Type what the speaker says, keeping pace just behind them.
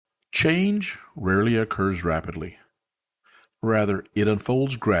Change rarely occurs rapidly. Rather, it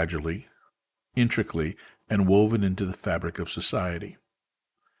unfolds gradually, intricately, and woven into the fabric of society.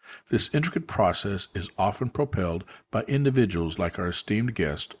 This intricate process is often propelled by individuals like our esteemed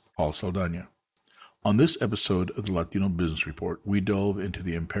guest, Paul Saldana. On this episode of the Latino Business Report, we delve into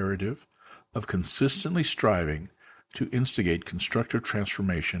the imperative of consistently striving to instigate constructive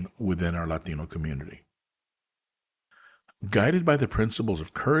transformation within our Latino community. Guided by the principles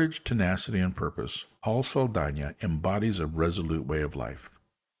of courage, tenacity, and purpose, Paul Saldana embodies a resolute way of life.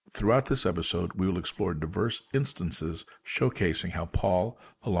 Throughout this episode, we will explore diverse instances showcasing how Paul,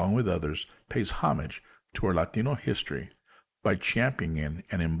 along with others, pays homage to our Latino history by championing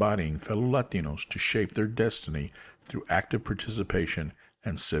and embodying fellow Latinos to shape their destiny through active participation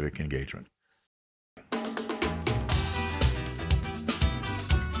and civic engagement.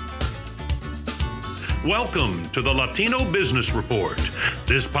 Welcome to the Latino Business Report.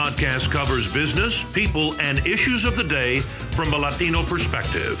 This podcast covers business, people, and issues of the day from a Latino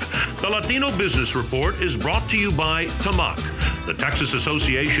perspective. The Latino Business Report is brought to you by TAMAC, the Texas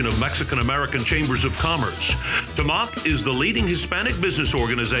Association of Mexican American Chambers of Commerce. TAMAC is the leading Hispanic business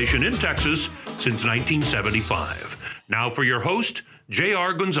organization in Texas since 1975. Now for your host,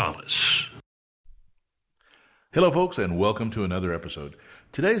 J.R. Gonzalez. Hello, folks, and welcome to another episode.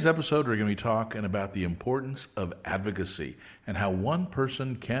 Today's episode, we're going to be talking about the importance of advocacy and how one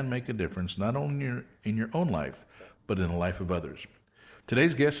person can make a difference not only in your own life, but in the life of others.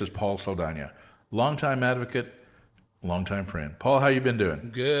 Today's guest is Paul Saldana, longtime advocate, longtime friend. Paul, how you been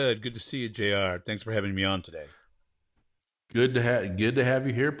doing? Good to see you, JR. Thanks for having me on today. Good to have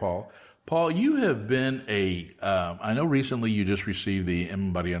you here, Paul. Paul, you have been I know recently you just received the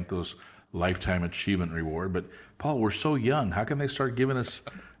M. Barrientos Lifetime Achievement Reward, but Paul, we're so young. How can they start giving us,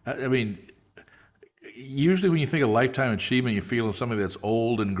 usually when you think of lifetime achievement, you feel of somebody that's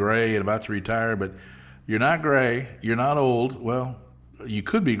old and gray and about to retire, but you're not gray, you're not old. Well, you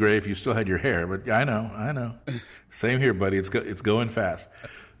could be gray if you still had your hair, but I know. Same here, buddy. It's going fast.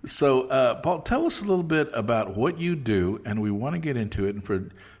 So, Paul, tell us a little bit about what you do, and we want to get into it. And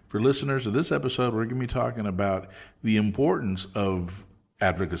for listeners of this episode, we're going to be talking about the importance of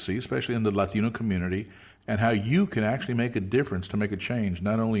advocacy, especially in the Latino community, and how you can actually make a difference to make a change,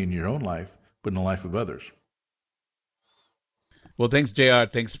 not only in your own life, but in the life of others. Well, thanks, JR.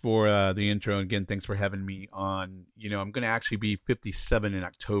 Thanks for the intro. Again, thanks for having me on. I'm going to actually be 57 in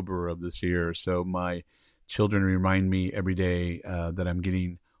October of this year, so my children remind me every day that I'm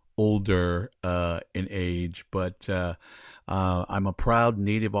getting older in age, but I'm a proud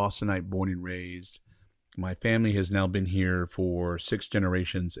native Austinite, born and raised. My family has now been here for 6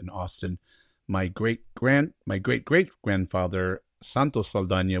 generations in Austin. My great great grandfather Santos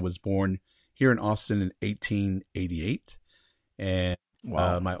Saldana was born here in Austin in 1888, and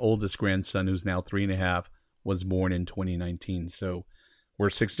wow. My oldest grandson, who's now 3.5, was born in 2019. So we're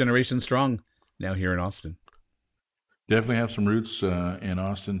 6 generations strong now here in Austin. Definitely have some roots in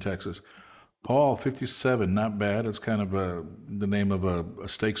Austin, Texas. Paul, 57, not bad. It's kind of the name of a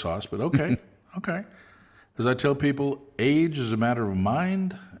steak sauce, but okay, okay. As I tell people, age is a matter of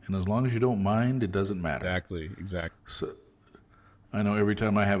mind, and as long as you don't mind, it doesn't matter. Exactly. So, I know every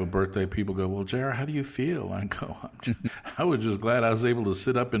time I have a birthday, people go, well, JR, how do you feel? I go, I was just glad I was able to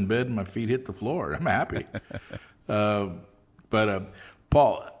sit up in bed and my feet hit the floor. I'm happy. But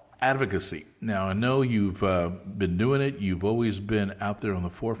Paul, advocacy. Now, I know you've been doing it. You've always been out there on the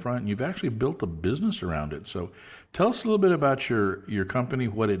forefront, and you've actually built a business around it. So tell us a little bit about your company,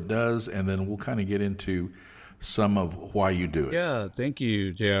 what it does, and then we'll kind of get into some of why you do it. Yeah, thank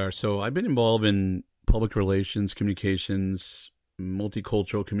you, JR. So I've been involved in public relations, communications,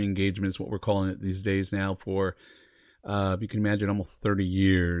 multicultural community engagement is what we're calling it these days now for, you can imagine, almost 30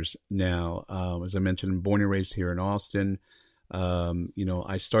 years now. As I mentioned, I'm born and raised here in Austin.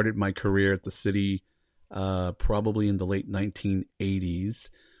 I started my career at the city probably in the late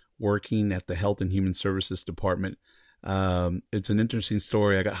 1980s, working at the Health and Human Services Department. It's an interesting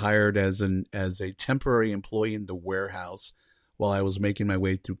story. I got hired as a temporary employee in the warehouse while I was making my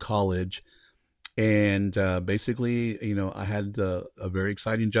way through college. And basically, I had a very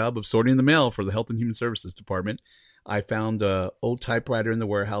exciting job of sorting the mail for the Health and Human Services Department. I found an old typewriter in the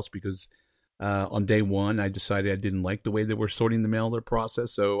warehouse because on day one, I decided I didn't like the way they were sorting the mail, their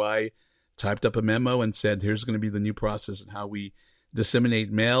process. So I typed up a memo and said, here's going to be the new process and how we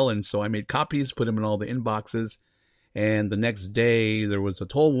disseminate mail. And so I made copies, put them in all the inboxes. And the next day, there was a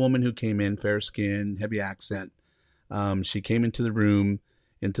tall woman who came in, fair skin, heavy accent. She came into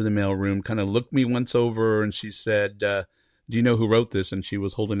the mail room, kind of looked me once over, and she said, do you know who wrote this? And she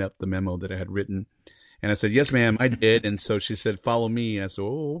was holding up the memo that I had written. And I said, yes, ma'am, I did. And so she said, follow me. And I said,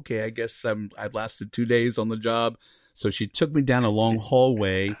 oh, okay, I guess I've lasted 2 days on the job. So she took me down a long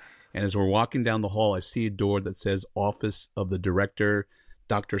hallway. And as we're walking down the hall, I see a door that says Office of the Director,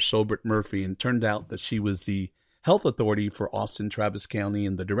 Dr. Sobert Murphy. And it turned out that she was the health authority for Austin, Travis County,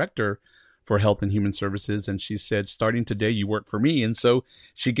 and the director for Health and Human Services. And she said, starting today, you work for me. And so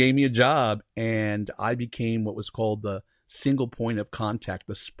she gave me a job, and I became what was called the single point of contact,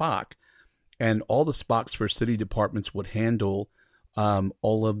 the SPOC. And all the SPOCs for city departments would handle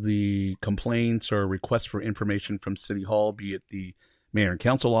all of the complaints or requests for information from City Hall, be it the mayor and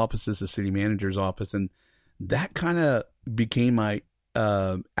council offices, the city manager's office. And that kind of became my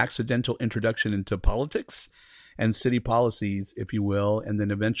accidental introduction into politics and city policies, if you will. And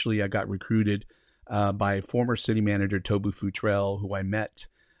then eventually I got recruited by former city manager Tobu Futrell, who I met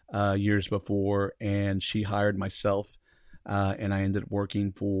years before, and she hired myself. And I ended up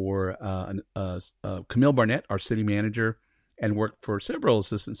working for Camille Barnett, our city manager, and worked for several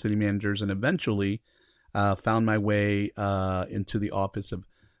assistant city managers, and eventually found my way into the office of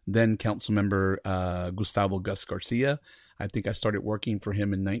then council member Gustavo Gus Garcia. I think I started working for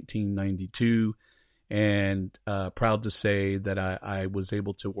him in 1992, and proud to say that I was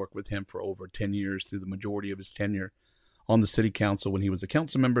able to work with him for over 10 years through the majority of his tenure on the city council when he was a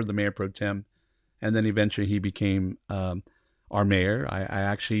council member, the mayor pro tem. And then eventually he became our mayor. I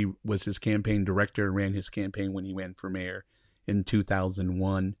actually was his campaign director and ran his campaign when he ran for mayor in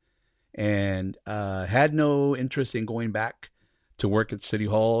 2001, and had no interest in going back to work at City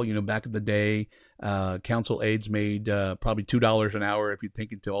Hall. You know, back in the day, council aides made probably $2 an hour if you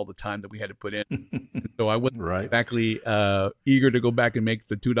think into all the time that we had to put in. So I wasn't exactly eager to go back and make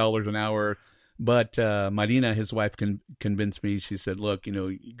the $2 an hour. But Marina, his wife, convinced me. She said, look, you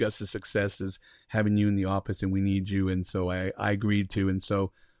know, Gus's success is having you in the office and we need you. And so I agreed to, and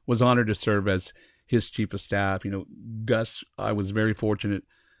so was honored to serve as his chief of staff. You know, Gus, I was very fortunate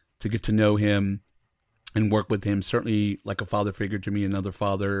to get to know him and work with him, certainly like a father figure to me, another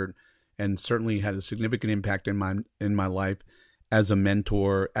father, and certainly had a significant impact in my life as a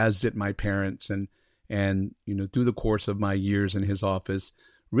mentor, as did my parents. And you know, through the course of my years in his office,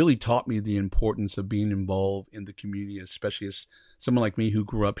 really taught me the importance of being involved in the community, especially as someone like me who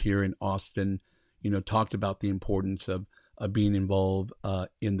grew up here in Austin. You know, talked about the importance of being involved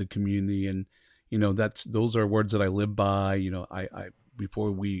in the community. And, you know, those are words that I live by. You know, I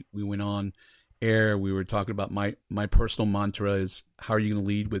before we went on air, we were talking about my personal mantra is, how are you going to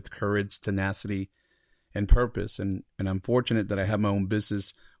lead with courage, tenacity, and purpose? And I'm fortunate that I have my own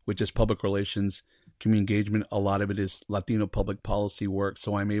business, which is public relations, community engagement. A lot of it is Latino public policy work.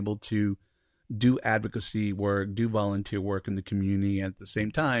 So I'm able to do advocacy work, do volunteer work in the community, and at the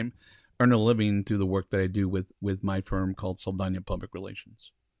same time, earn a living through the work that I do with my firm called Saldana Public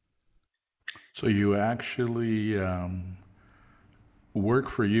Relations. So you actually work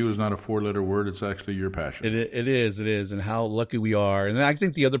for you is not a 4-letter word. It's actually your passion. It is. And how lucky we are. And I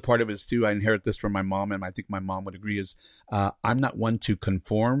think the other part of it is too, I inherit this from my mom, and I think my mom would agree, is I'm not one to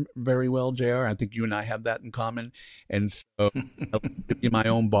conform very well, JR. I think you and I have that in common. And so I'll be my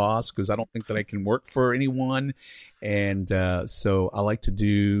own boss, because I don't think that I can work for anyone. And so I like to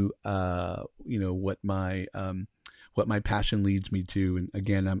do, you know, what my passion leads me to. And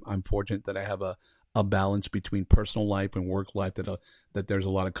again, I'm fortunate that I have a balance between personal life and work life, that there's a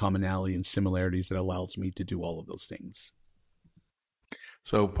lot of commonality and similarities that allows me to do all of those things.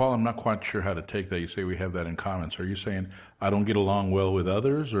 So, Paul, I'm not quite sure how to take that. You say we have that in common. So are you saying I don't get along well with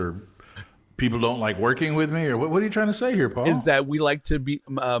others, or people don't like working with me, or what are you trying to say here, Paul? Is that we like to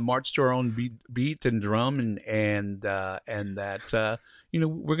march to our own beat and drum, and that you know,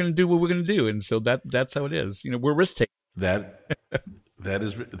 we're going to do what we're going to do, and so that's how it is. You know, we're risk takers.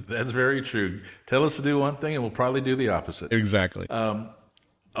 That's very true. Tell us to do one thing, and we'll probably do the opposite. Exactly.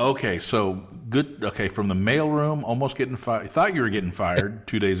 Okay, so good. Okay, from the mailroom, almost getting fired. Thought you were getting fired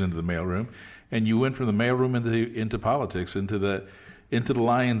 2 days into the mailroom, and you went from the mailroom into politics, into the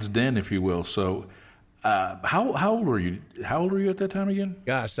lion's den, if you will. So, how old were you? How old were you at that time again?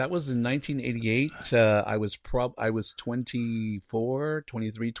 Gosh, that was in 1988. I was 24,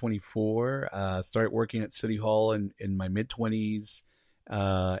 23, 24. Started working at City Hall in my mid-20s.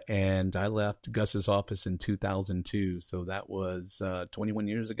 And I left Gus's office in 2002. So that was 21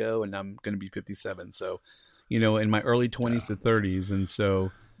 years ago, and I'm going to be 57. So, you know, in my early 20s to 30s. And so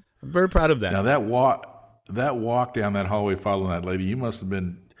I'm very proud of that. Now that walk down that hallway following that lady, you must have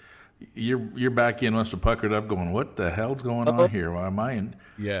been, your back end must have puckered up going, what the hell's going on here? Why am I in?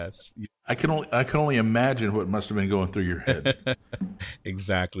 Yes. I can only imagine what must have been going through your head.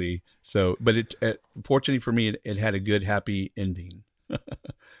 Exactly. So, but fortunately for me, it had a good, happy ending.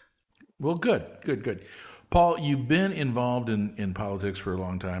 Well, good. Paul, you've been involved in politics for a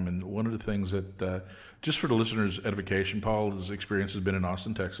long time, and one of the things that, just for the listeners' edification, Paul's experience has been in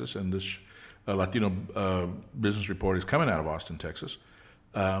Austin, Texas, and this Latino Business Report is coming out of Austin, Texas.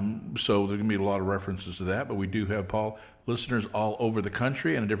 So there's going to be a lot of references to that, but we do have, Paul, listeners all over the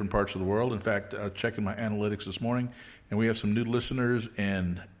country and in different parts of the world. In fact, checking my analytics this morning, and we have some new listeners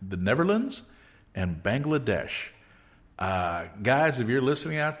in the Netherlands and Bangladesh. Guys, if you're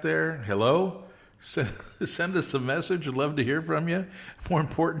listening out there, hello. Send us a message. I'd love to hear from you. More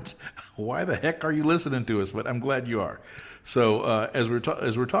important, why the heck are you listening to us? But I'm glad you are. So as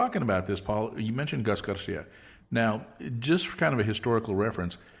we're talking about this, Paul, you mentioned Gus Garcia. Now, just for kind of a historical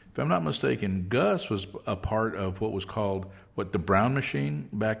reference, if I'm not mistaken, Gus was a part of what was called the Brown Machine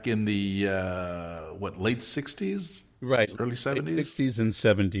back in the late '60s, right? Early '70s, '60s and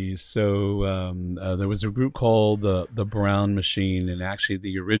 '70s. So there was a group called the Brown Machine, and actually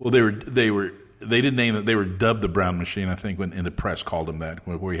the original. Well, they didn't name it. They were dubbed the Brown Machine, I think, when in the press called them that.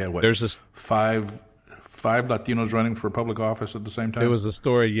 Where we had five Latinos running for public office at the same time. There was a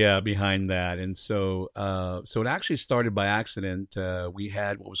story, behind that, and so it actually started by accident. We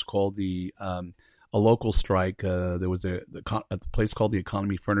had what was called a local strike. There was a place called the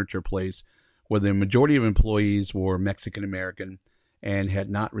Economy Furniture Place, where the majority of employees were Mexican American and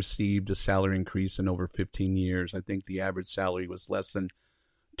had not received a salary increase in over 15 years. I think the average salary was less than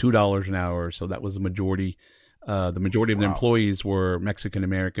 $2 an hour, so that was the majority. The majority of the employees were Mexican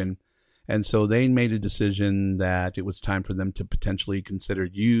American. And so they made a decision that it was time for them to potentially consider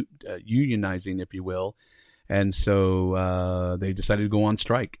unionizing, if you will. And so they decided to go on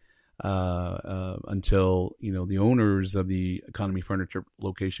strike until the owners of the Economy Furniture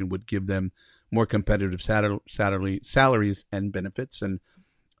location would give them more competitive salaries and benefits. And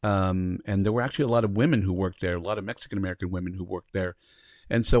there were actually a lot of women who worked there, a lot of Mexican American women who worked there.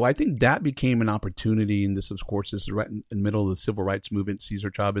 And so I think that became an opportunity. And this, of course, is right in the middle of the civil rights movement. Cesar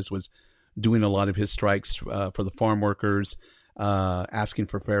Chavez was doing a lot of his strikes for the farm workers, asking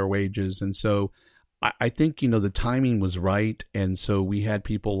for fair wages. And so I think, the timing was right. And so we had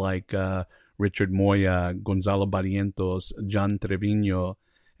people like Richard Moya, Gonzalo Barrientos, John Trevino,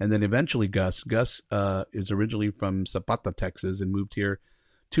 and then eventually Gus. Gus is originally from Zapata, Texas, and moved here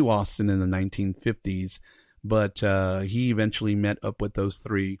to Austin in the 1950s. But he eventually met up with those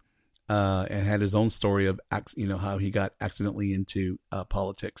three and had his own story of, how he got accidentally into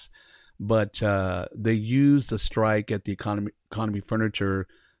politics. But they used the strike at the Economy Furniture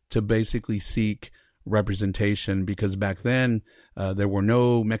to basically seek representation, because back then there were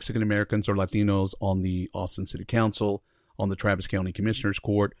no Mexican Americans or Latinos on the Austin City Council, on the Travis County Commissioners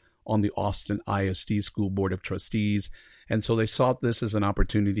Court, on the Austin ISD School Board of Trustees. And so they sought this as an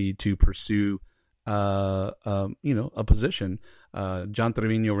opportunity to pursue a position. John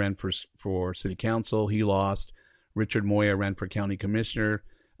Trevino ran for city council. He lost. Richard Moya ran for county commissioner.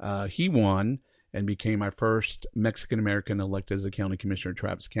 He won and became our first Mexican-American elected as a county commissioner in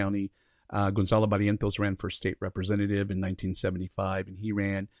Travis County. Gonzalo Barrientos ran for state representative in 1975, and he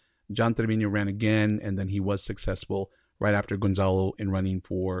ran. John Trevino ran again, and then he was successful right after Gonzalo in running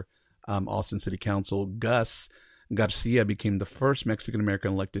for Austin City Council. Gus Garcia became the first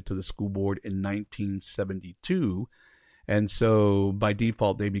Mexican-American elected to the school board in 1972. And so by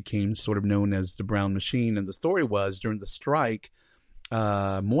default, they became sort of known as the Brown Machine. And the story was, during the strike,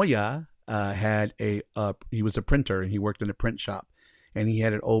 Moya he was a printer, and he worked in a print shop, and he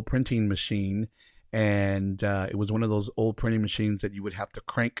had an old printing machine, and it was one of those old printing machines that you would have to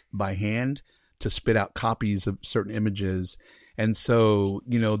crank by hand to spit out copies of certain images. And so,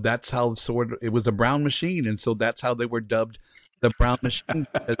 that's how it was a brown machine. And so that's how they were dubbed the Brown Machine.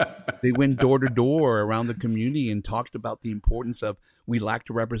 They went door to door around the community and talked about the importance of, we lacked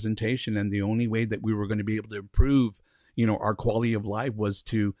representation, and the only way that we were going to be able to improve, our quality of life was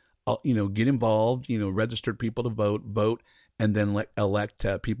to, get involved, register people to vote, and then elect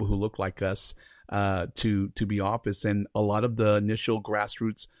people who look like us to be office. And a lot of the initial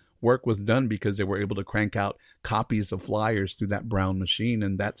grassroots work was done because they were able to crank out copies of flyers through that Brown Machine.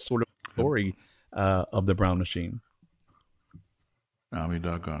 And that's sort of the story of the Brown Machine. I'll be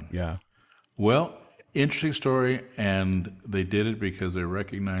doggone. Yeah. Well, interesting story. And they did it because they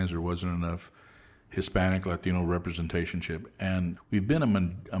recognized there wasn't enough Hispanic, Latino representation. And we've been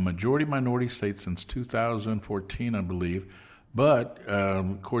a majority minority state since 2014, I believe. But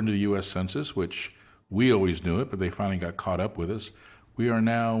according to the U.S. Census, which we always knew it, but they finally got caught up with us,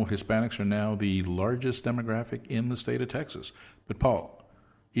 Hispanics are now the largest demographic in the state of Texas. But Paul,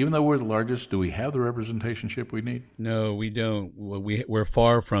 even though we're the largest, do we have the representationship we need? No, we don't. We're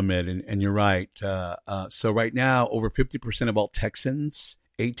far from it, and you're right. So right now, over 50% of all Texans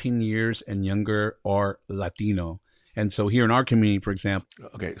 18 years and younger are Latino. And so here in our community, for example,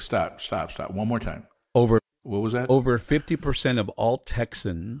 Okay, stop. One more time. over What was that? over 50% of all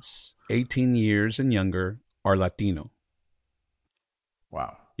Texans 18 years and younger are Latino.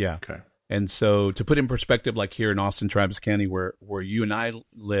 Wow. Yeah. Okay. And so to put in perspective, like here in Austin, Travis County, where you and I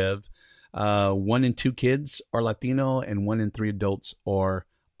live, 1 in 2 kids are Latino and 1 in 3 adults are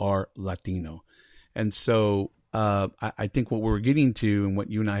Latino. And so I think what we're getting to, and what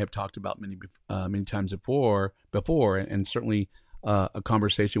you and I have talked about many times before, and certainly a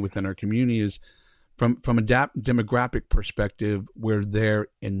conversation within our community, is from a demographic perspective, we're there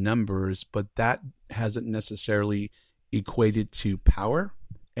in numbers, but that hasn't necessarily equated to power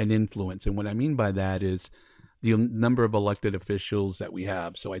and influence. And what I mean by that is the number of elected officials that we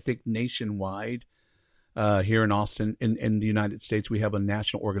have. So I think nationwide, here in Austin, in the United States, we have a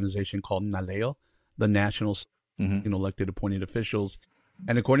national organization called NALEO, the National Elected Appointed Officials.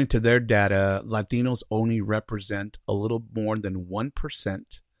 And according to their data, Latinos only represent a little more than 1%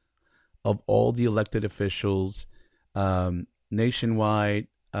 of all the elected officials nationwide,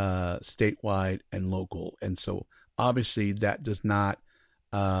 statewide, and local. And so obviously that does not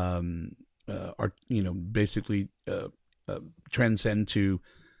basically transcend to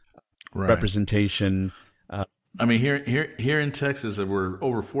representation. I mean, here in Texas, we're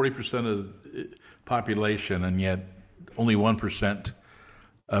over 40% of the population, and yet only 1%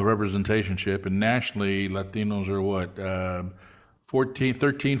 representationship. And nationally, Latinos are what, 14%,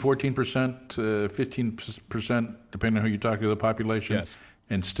 15%, depending on who you talk to, the population. Yes.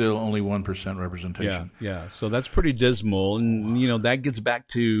 And still only 1% representation. Yeah. So that's pretty dismal. And, that gets back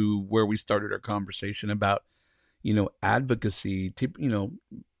to where we started our conversation about, advocacy.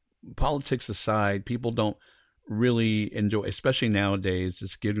 Politics aside, people don't really enjoy, especially nowadays,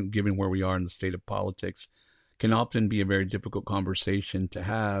 just given where we are in the state of politics, can often be a very difficult conversation to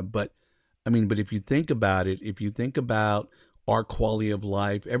have. But if you think about it, if you think about our quality of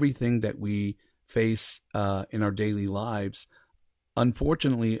life, everything that we face in our daily lives,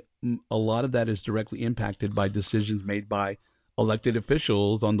 unfortunately, a lot of that is directly impacted by decisions made by elected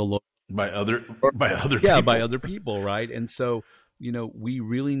officials on the local, by other people. Yeah, by other people, right? And so, we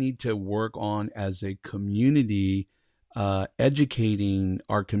really need to work on, as a community, educating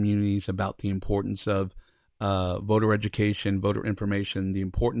our communities about the importance of voter education, voter information, the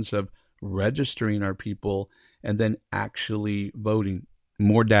importance of registering our people, and then actually voting.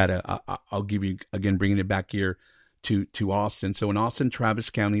 More data. I'll give you, again, bringing it back here to Austin. So in Austin,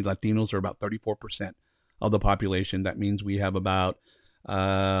 Travis County, Latinos are about 34% of the population. That means we have about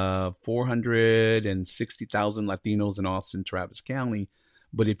 460,000 Latinos in Austin, Travis County.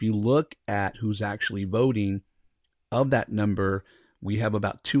 But if you look at who's actually voting, of that number, we have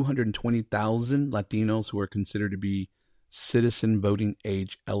about 220,000 Latinos who are considered to be citizen voting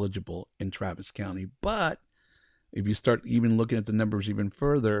age eligible in Travis County. But if you start even looking at the numbers even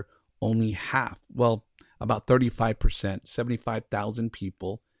further, only half, about 35%, 75,000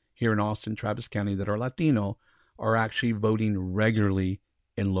 people here in Austin, Travis County that are Latino are actually voting regularly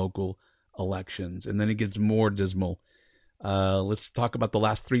in local elections. And then it gets more dismal. Let's talk about the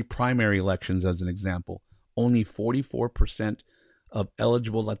last 3 primary elections as an example. Only 44% of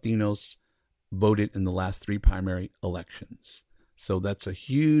eligible Latinos voted in the last 3 primary elections. So that's a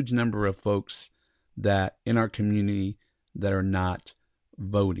huge number of folks that in our community that are not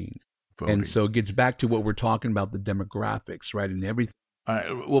voting. And so it gets back to what we're talking about, the demographics, right? And everything. All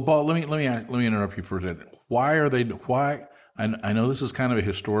right. Well, Paul, let me interrupt you for a second. Why? I know this is kind of a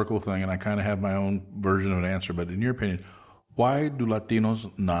historical thing, and I kind of have my own version of an answer. But in your opinion, why do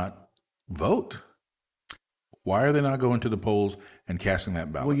Latinos not vote? Why are they not going to the polls and casting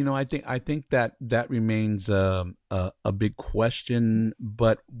that ballot? Well, I think that remains a big question.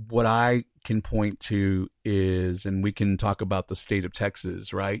 But what I can point to is, and we can talk about the state of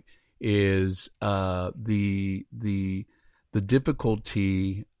Texas, right? Is the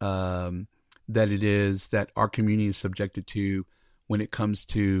difficulty that it is that our community is subjected to when it comes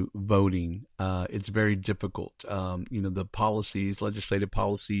to voting. It's very difficult. The policies, legislative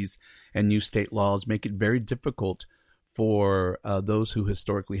policies, and new state laws make it very difficult for those who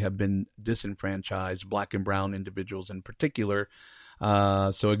historically have been disenfranchised, Black and brown individuals in particular.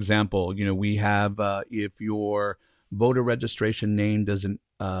 So example, we have, if your voter registration name doesn't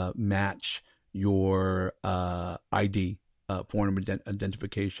match your ID, form of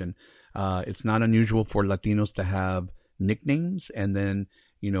identification. It's not unusual for Latinos to have nicknames, and then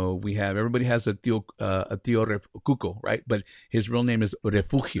everybody has a tío Cuco, right? But his real name is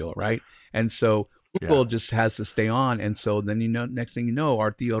Refugio, right? And so Cuco just has to stay on, and so then next thing you know,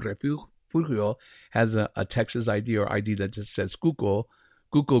 our tío Refugio has a Texas ID or ID that just says Cuco.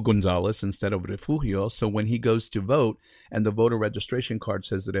 Cuco Gonzalez instead of Refugio. So when he goes to vote and the voter registration card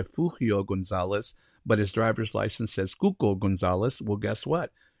says Refugio Gonzalez, but his driver's license says Cuco Gonzalez, well, guess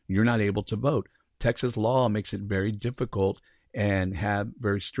what? You're not able to vote. Texas law makes it very difficult and have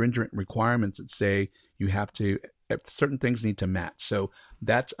very stringent requirements that say you have to, certain things need to match. So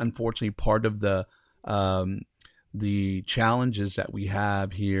that's unfortunately part of the challenges that we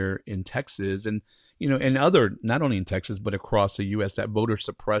have here in Texas and, and other, not only in Texas, but across the U.S., that voter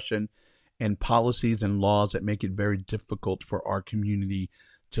suppression and policies and laws that make it very difficult for our community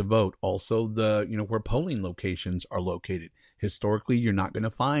to vote. Also, where polling locations are located. Historically, you're not going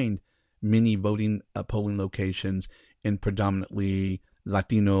to find many polling locations in predominantly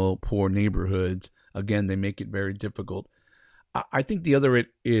Latino poor neighborhoods. Again, they make it very difficult. I think the other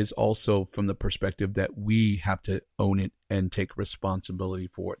is also from the perspective that we have to own it and take responsibility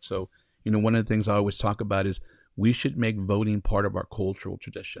for it. So, one of the things I always talk about is we should make voting part of our cultural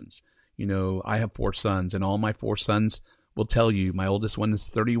traditions. I have 4 sons, and all my 4 sons will tell you, my oldest one is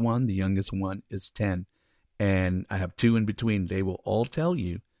 31, the youngest one is 10, and I have 2 in between. They will all tell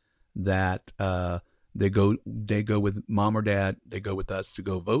you that they go with mom or dad, they go with us to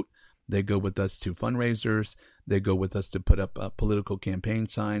go vote, they go with us to fundraisers, they go with us to put up political campaign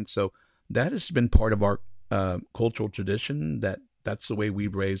signs. So that has been part of our cultural tradition. That's the way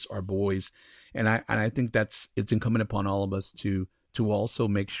we've raised our boys, and I think it's incumbent upon all of us to also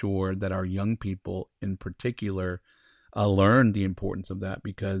make sure that our young people, in particular, learn the importance of that.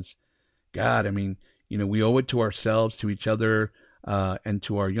 Because, God, we owe it to ourselves, to each other, and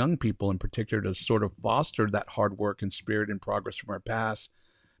to our young people in particular to sort of foster that hard work and spirit and progress from our past.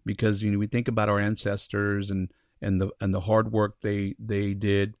 Because we think about our ancestors and the hard work they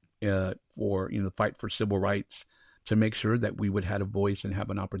did for the fight for civil rights to make sure that we would have a voice and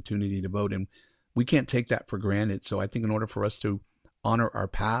have an opportunity to vote, and we can't take that for granted. So I think in order for us to honor our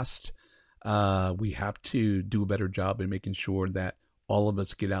past, we have to do a better job in making sure that all of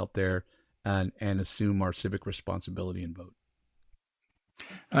us get out there and assume our civic responsibility and vote.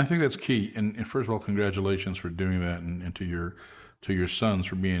 And I think that's key. And first of all, congratulations for doing that, and to your sons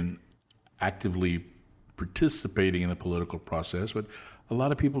for being actively participating in the political process. But a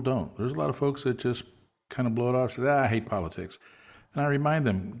lot of people don't. There's a lot of folks that just kind of blow it off, say, I hate politics. And I remind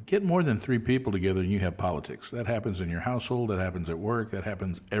them, get more than 3 people together and you have politics. That happens in your household, that happens at work, that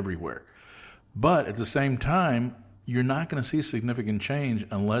happens everywhere. But at the same time, you're not going to see significant change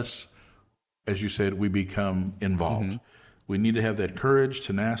unless, as you said, we become involved. Mm-hmm. We need to have that courage,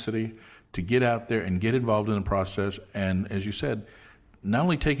 tenacity to get out there and get involved in the process. And as you said, not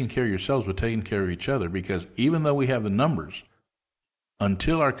only taking care of yourselves, but taking care of each other. Because even though we have the numbers,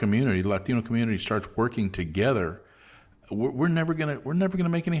 until our community, the Latino community, starts working together, we're never gonna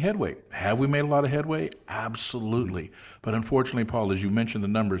make any headway. Have we made a lot of headway? Absolutely. But unfortunately, Paul, as you mentioned the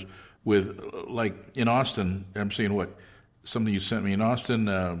numbers, with like in Austin, I'm seeing something you sent me in Austin,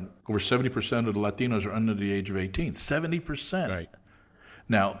 over 70% of the Latinos are under the age of 18. 70%. Right.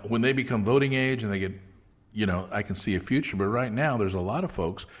 Now, when they become voting age and they get, I can see a future. But right now, there's a lot of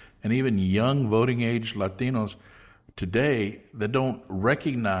folks, and even young voting age Latinos today, that don't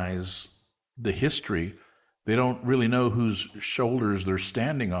recognize the history. They don't really know whose shoulders they're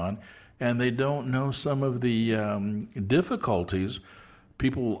standing on, and they don't know some of the difficulties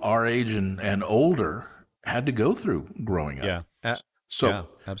people our age and older had to go through growing up. Yeah. Yeah,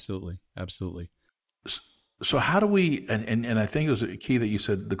 absolutely. So how do we, and I think it was key that you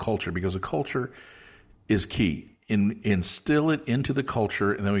said the culture, because the culture is key. Instill it into the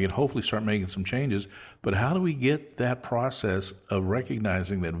culture, and then we can hopefully start making some changes. But how do we get that process of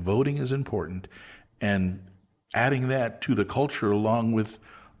recognizing that voting is important and adding that to the culture along with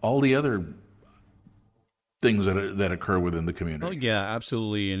all the other things that occur within the community? Oh, yeah,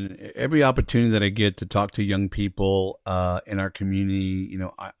 absolutely. And every opportunity that I get to talk to young people in our community,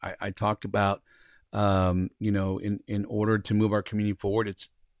 I talk about, in order to move our community forward,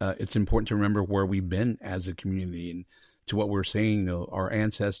 it's important to remember where we've been as a community, and to what we're saying, our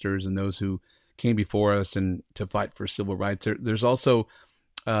ancestors and those who came before us and to fight for civil rights. There's also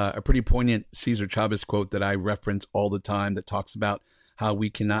a pretty poignant Cesar Chavez quote that I reference all the time that talks about how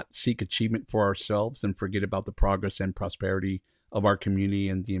we cannot seek achievement for ourselves and forget about the progress and prosperity of our community,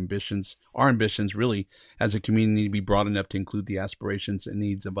 and our ambitions really as a community need to be broad enough to include the aspirations and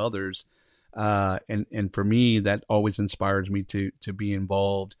needs of others. And for me, that always inspires me to be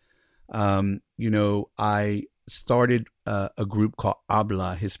involved. I started a group called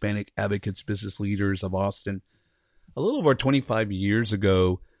Habla, Hispanic Advocates Business Leaders of Austin, a little over 25 years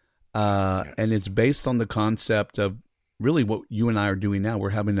ago. And it's based on the concept of really what you and I are doing now.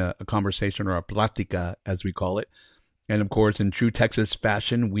 We're having a conversation, or a plática, as we call it. And of course, in true Texas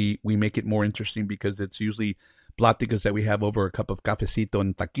fashion, we make it more interesting because it's usually pláticas that we have over a cup of cafecito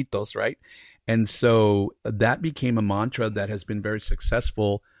and taquitos, right? And so that became a mantra that has been very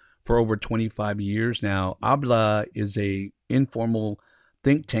successful for over 25 years now. Habla is a informal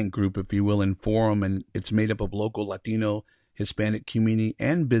think tank group, if you will, and forum, and it's made up of local Latino, Hispanic community,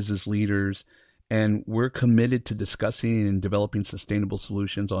 and business leaders. And we're committed to discussing and developing sustainable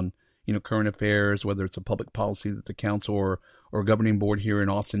solutions on, current affairs, whether it's a public policy that the council or governing board here in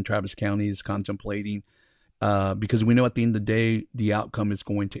Austin, Travis County is contemplating, because we know at the end of the day, the outcome is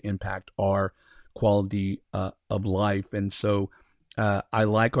going to impact our quality of life. And so I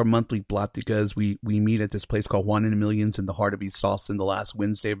like our monthly pláticas. We meet at this place called Juan and Millions in the heart of East Austin the last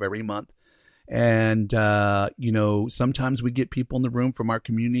Wednesday of every month. And, sometimes we get people in the room from our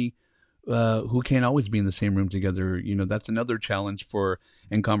community who can't always be in the same room together. That's another challenge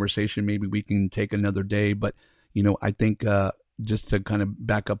in conversation. Maybe we can take another day. But, I think just to kind of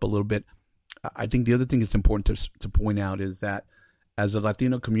back up a little bit, I think the other thing that's important to point out is that as a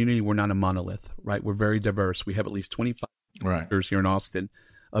Latino community, we're not a monolith, right? We're very diverse. We have at least 25 leaders here in Austin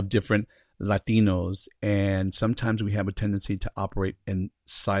of different Latinos. And sometimes we have a tendency to operate in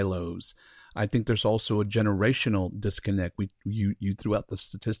silos. I think there's also a generational disconnect. You threw out the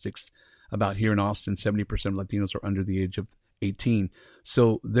statistics about here in Austin, 70% of Latinos are under the age of 18.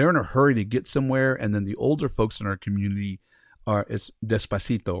 So they're in a hurry to get somewhere. And then the older folks in our community it's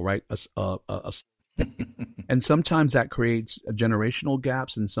despacito, right? And sometimes that creates generational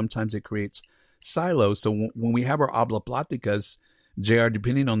gaps, and sometimes it creates silos. So when we have our habla pláticas, JR,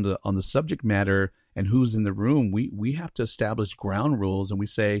 depending on the subject matter and who's in the room, we have to establish ground rules, and we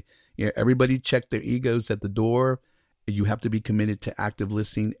say, everybody check their egos at the door. You have to be committed to active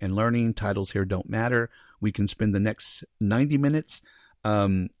listening and learning. Titles here don't matter. We can spend the next 90 minutes,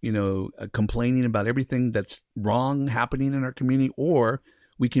 complaining about everything that's wrong happening in our community, or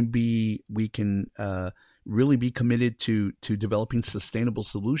we can really be committed to developing sustainable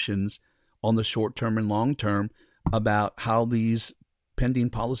solutions on the short term and long term about how these pending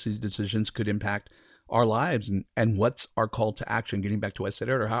policy decisions could impact our lives, and what's our call to action. Getting back to what I said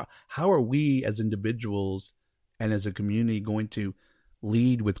earlier, how are we as individuals and as a community going to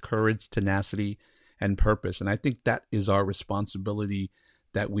lead with courage, tenacity, and purpose? And I think that is our responsibility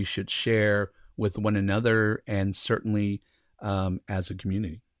that we should share with one another, and certainly as a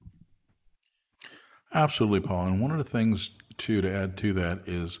community. Absolutely, Paul. And one of the things, too, to add to that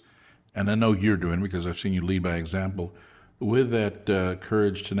is, and I know you're doing because I've seen you lead by example, with that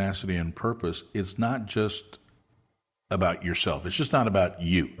courage, tenacity, and purpose, it's not just about yourself. It's just not about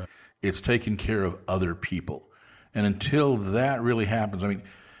you. Right. It's taking care of other people. And until that really happens, I mean,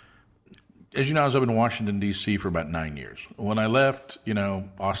 as you know, I was up in Washington, D.C. for about 9 years. When I left,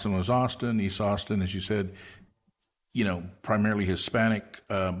 Austin was Austin, East Austin, as you said, primarily Hispanic.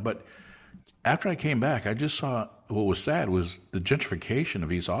 But after I came back, I just saw what was sad was the gentrification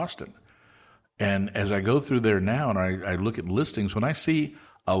of East Austin. And as I go through there now and I look at listings, when I see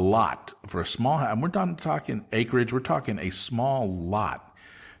a lot for a small house, and we're not talking acreage, we're talking a small lot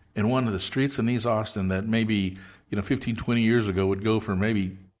in one of the streets in East Austin that maybe, 15, 20 years ago would go for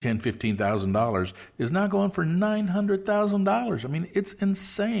maybe $10,000, $15,000 is now going for $900,000. I mean, it's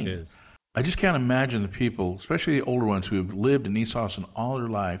insane. It is. I just can't imagine the people, especially the older ones who have lived in East Austin all their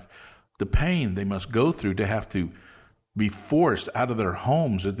life, the pain they must go through to have to be forced out of their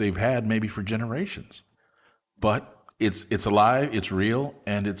homes that they've had maybe for generations. But it's alive, it's real,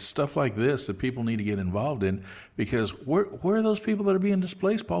 and it's stuff like this that people need to get involved in, because where are those people that are being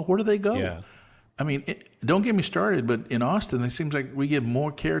displaced, Paul? Where do they go? Yeah. I mean, don't get me started, but in Austin, it seems like we give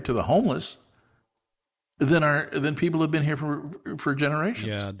more care to the homeless than people who have been here for generations.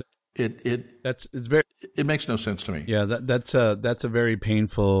 Yeah. It makes no sense to me. Yeah, that's a very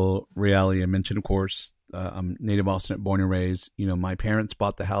painful reality. I mentioned, of course, I'm native Austin, born and raised. My parents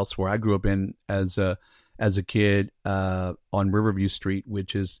bought the house where I grew up in as a kid on Riverview Street,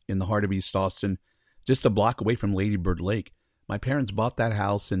 which is in the heart of East Austin, just a block away from Lady Bird Lake. My parents bought that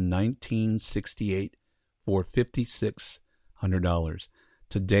house in 1968 for $5,600.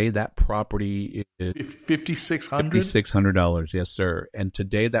 Today, that property is $5,600. $5,600, yes, sir. And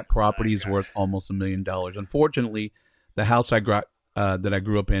today, that property is worth almost $1 million. Unfortunately, the house that I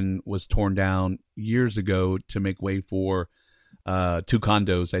grew up in was torn down years ago to make way for 2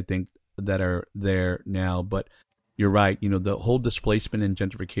 condos, I think, that are there now. But you're right. The whole displacement and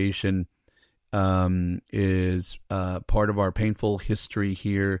gentrification is part of our painful history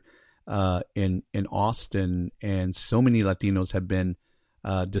here in Austin, and so many Latinos have been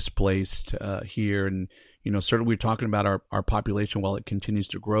displaced here. And certainly we're talking about our population, while it continues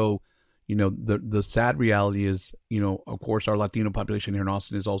to grow. the sad reality is, of course, our Latino population here in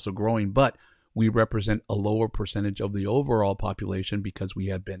Austin is also growing, but we represent a lower percentage of the overall population because we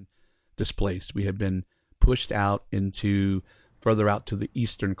have been displaced. We have been pushed out further out to the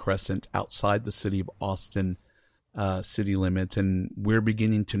eastern crescent outside the city of Austin city limits. And we're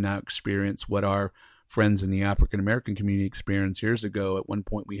beginning to now experience what our friends in the African-American community experienced years ago. At one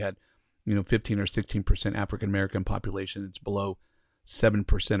point we had, 15 or 16% African-American population. It's below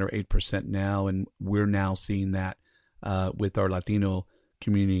 7% or 8% now. And we're now seeing that with our Latino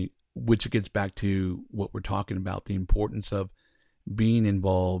community, which gets back to what we're talking about, the importance of being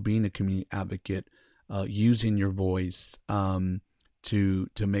involved, being a community advocate, using your voice to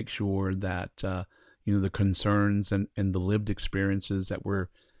make sure that the concerns and the lived experiences that we're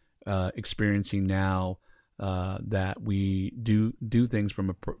experiencing now, that we do things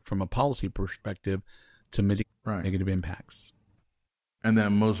from a policy perspective to mitigate negative impacts. And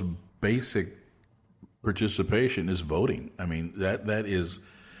that most basic participation is voting. I mean,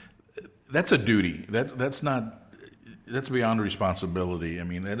 that's a duty. That's beyond responsibility. I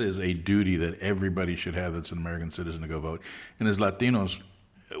mean, that is a duty that everybody should have that's an American citizen to go vote. And as Latinos,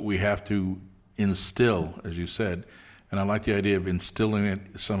 we have to instill, as you said, and I like the idea of instilling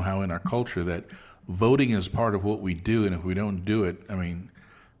it somehow in our culture, that voting is part of what we do, and if we don't do it, I mean,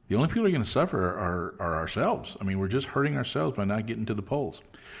 the only people who are going to suffer are ourselves. I mean, we're just hurting ourselves by not getting to the polls.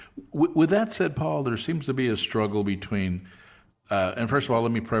 With that said, Paul, there seems to be a struggle between, and first of all,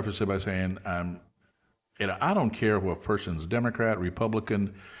 let me preface it by saying, I don't care if a person's Democrat,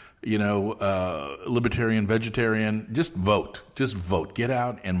 Republican, libertarian, vegetarian, just vote. Just vote. Get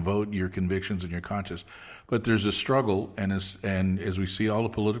out and vote your convictions and your conscience. But there's a struggle, and as we see all the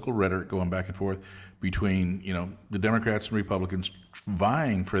political rhetoric going back and forth between, the Democrats and Republicans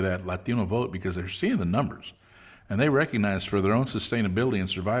vying for that Latino vote because they're seeing the numbers. And they recognize for their own sustainability and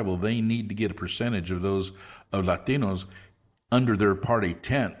survival, they need to get a percentage of those of Latinos under their party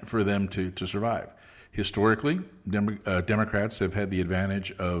tent for them to survive. Historically, Democrats have had the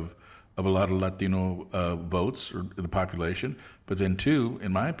advantage of a lot of Latino votes or the population. But then, too,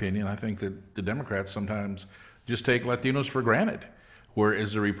 in my opinion, I think that the Democrats sometimes just take Latinos for granted,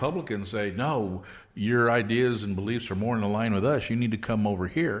 whereas the Republicans say, no, your ideas and beliefs are more in line with us. You need to come over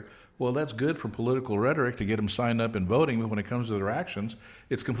here. Well, that's good for political rhetoric to get them signed up and voting, but when it comes to their actions,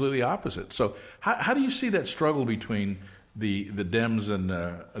 it's completely opposite. So how do you see that struggle between the Dems and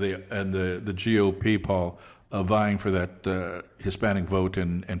the GOP, Paul, vying for that Hispanic vote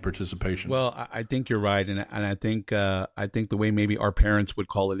and participation? Well, I think you're right, and I think the way maybe our parents would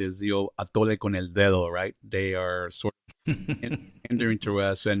call it is the atole con el dedo, right? They are sort of hindering to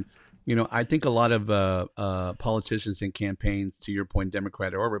us, and I think a lot of politicians and campaigns, to your point,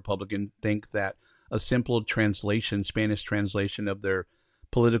 Democrat or Republican, think that a simple translation, Spanish translation of their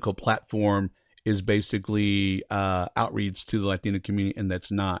political platform is basically outreach to the Latino community, and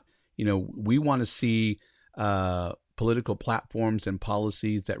that's not. We want to see political platforms and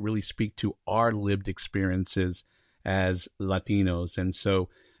policies that really speak to our lived experiences as Latinos. And so,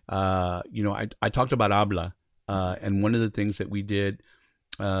 I talked about Habla, and one of the things that we did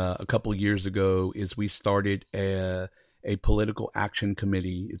a couple of years ago is we started a political action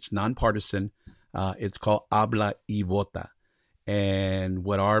committee. It's nonpartisan. It's called Habla y Vota. And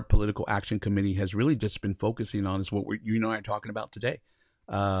what our political action committee has really just been focusing on is what you and I are talking about today.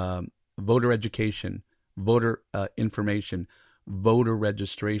 Voter education, voter information, voter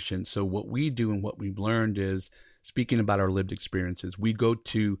registration. So what we do and what we've learned is, speaking about our lived experiences, we go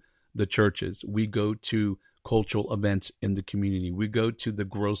to the churches, we go to cultural events in the community, we go to the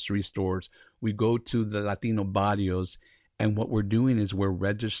grocery stores, we go to the Latino barrios, and what we're doing is we're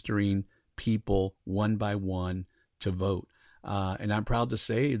registering people one by one to vote. And I'm proud to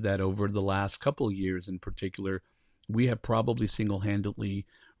say that over the last couple of years in particular, we have probably single-handedly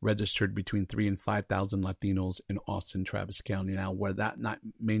registered between 3,000 and 5,000 Latinos in Austin, Travis County. Now, where that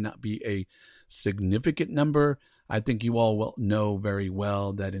may not be a significant number, I think you all know very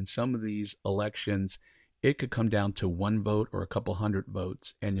well that in some of these elections, it could come down to one vote or a couple hundred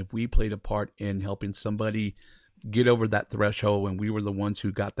votes. And if we played a part in helping somebody get over that threshold, and we were the ones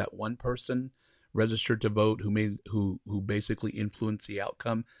who got that one person registered to vote, who basically influenced the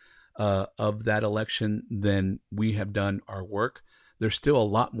outcome of that election, then we have done our work. There's still a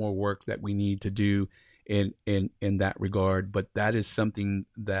lot more work that we need to do in that regard, but that is something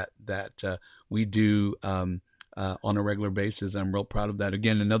that we do on a regular basis. I'm real proud of that.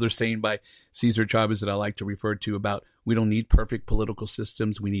 Again, another saying by Cesar Chavez that I like to refer to about, we don't need perfect political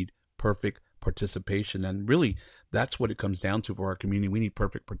systems, we need perfect participation. And really, that's what it comes down to for our community. We need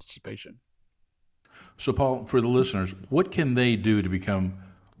perfect participation. So, Paul, for the listeners, what can they do to become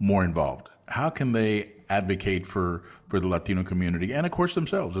more involved? How can they advocate for the Latino community and, of course,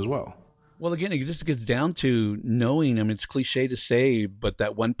 themselves as well? Well, again, it just gets down to knowing. I mean, it's cliche to say, but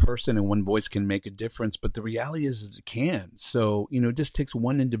that one person and one voice can make a difference. But the reality is it can. So, it just takes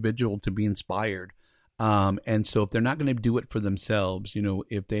one individual to be inspired. And so if they're not going to do it for themselves,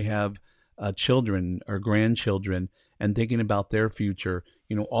 if they have children or grandchildren and thinking about their future,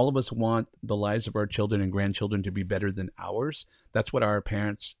 all of us want the lives of our children and grandchildren to be better than ours. That's what our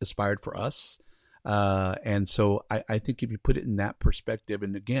parents aspired for us. And so I think if you put it in that perspective,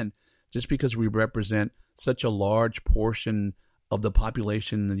 and again, just because we represent such a large portion of the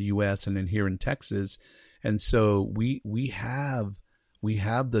population in the U.S. and then here in Texas, and so we have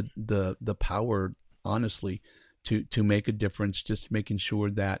the power, honestly, to make a difference. Just making sure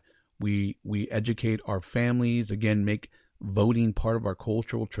that we educate our families, again, make voting part of our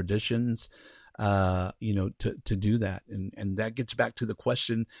cultural traditions, to do that, and that gets back to the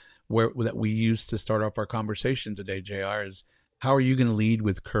question that we used to start off our conversation today, JR, is how are you going to lead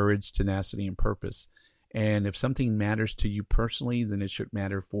with courage, tenacity, and purpose? And if something matters to you personally, then it should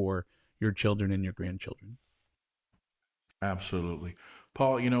matter for your children and your grandchildren. Absolutely.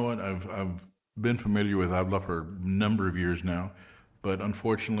 Paul, you know what? I've been familiar with I've for a number of years now, but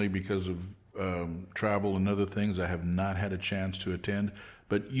unfortunately because of travel and other things, I have not had a chance to attend.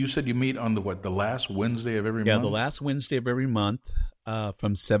 But you said you meet on the last Wednesday of every month? Yeah, the last Wednesday of every month.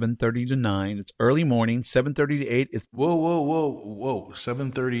 From 7:30 to 9. It's early morning. 7:30 to 8. It's whoa.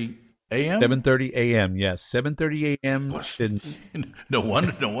 7:30 a.m.? 7:30 a.m. Yes, 7:30 a.m. No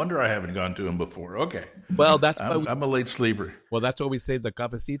wonder I haven't gone to him before. Okay. Well, I'm a late sleeper. Well, that's what we say, the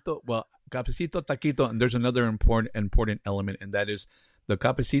cafecito. Well, cafecito, taquito, and there's another important element, and that is the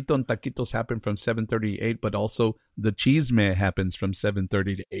cafecito and taquitos happen from 7:30 to 8, but also the chisme happens from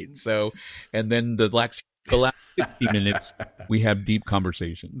 7:30 to 8. So, and then the last 60 minutes, we have deep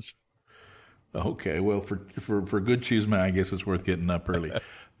conversations. Okay, well, for good chisme, I guess it's worth getting up early.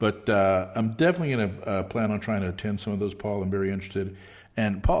 But I'm definitely going to plan on trying to attend some of those, Paul. I'm very interested.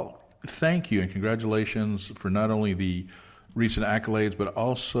 And, Paul, thank you and congratulations for not only the recent accolades, but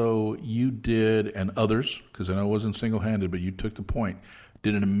also you did, and others, because I know it wasn't single-handed, but you took the point,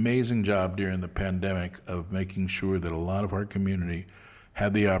 did an amazing job during the pandemic of making sure that a lot of our community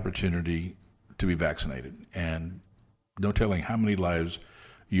had the opportunity to be vaccinated. And no telling how many lives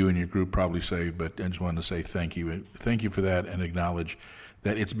you and your group probably saved, but I just wanted to say thank you. Thank you for that, and acknowledge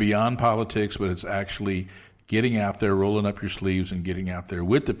that it's beyond politics, but it's actually getting out there, rolling up your sleeves, and getting out there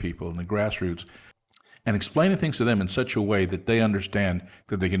with the people in the grassroots and explaining things to them in such a way that they understand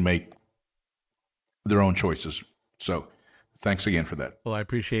that they can make their own choices. So thanks again for that. Well, I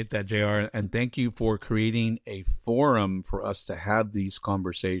appreciate that, JR, and thank you for creating a forum for us to have these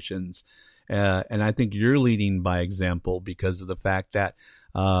conversations. And I think you're leading by example because of the fact that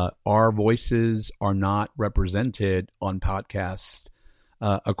our voices are not represented on podcasts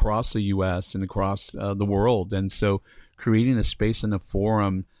across the U.S. and across the world. And so creating a space and a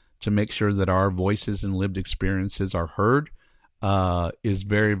forum to make sure that our voices and lived experiences are heard is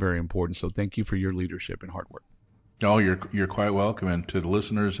very, very important. So thank you for your leadership and hard work. Oh, you're quite welcome. And to the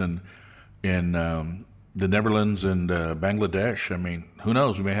listeners in the Netherlands and Bangladesh, I mean, who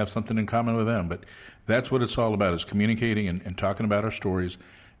knows? We may have something in common with them. But that's what it's all about, is communicating and talking about our stories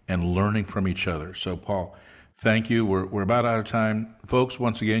and learning from each other. So, Paul, thank you. We're about out of time. Folks,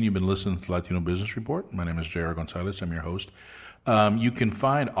 once again, you've been listening to Latino Business Report. My name is J.R. Gonzalez. I'm your host. You can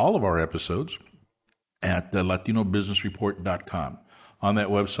find all of our episodes at latinobusinessreport.com. On that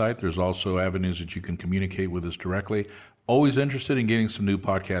website, there's also avenues that you can communicate with us directly. Always interested in getting some new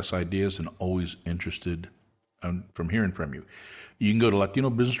podcast ideas, and always interested from hearing from you. You can go to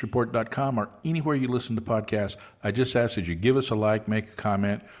latinobusinessreport.com or anywhere you listen to podcasts. I just ask that you give us a like, make a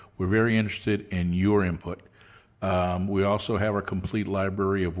comment. We're very interested in your input. We also have our complete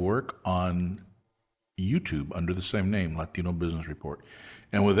library of work on YouTube under the same name, Latino Business Report.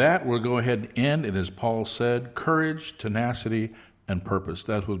 And with that, we'll go ahead and end. And as Paul said, courage, tenacity, and purpose.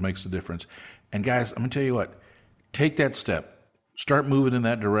 That's what makes the difference. And guys, I'm going to tell you what, take that step. Start moving in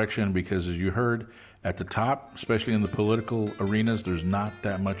that direction, because as you heard at the top, especially in the political arenas, there's not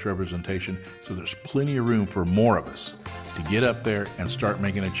that much representation. So there's plenty of room for more of us to get up there and start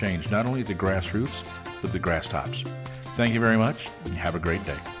making a change, not only at the grassroots, but the grass tops. Thank you very much, and have a great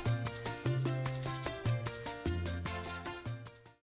day.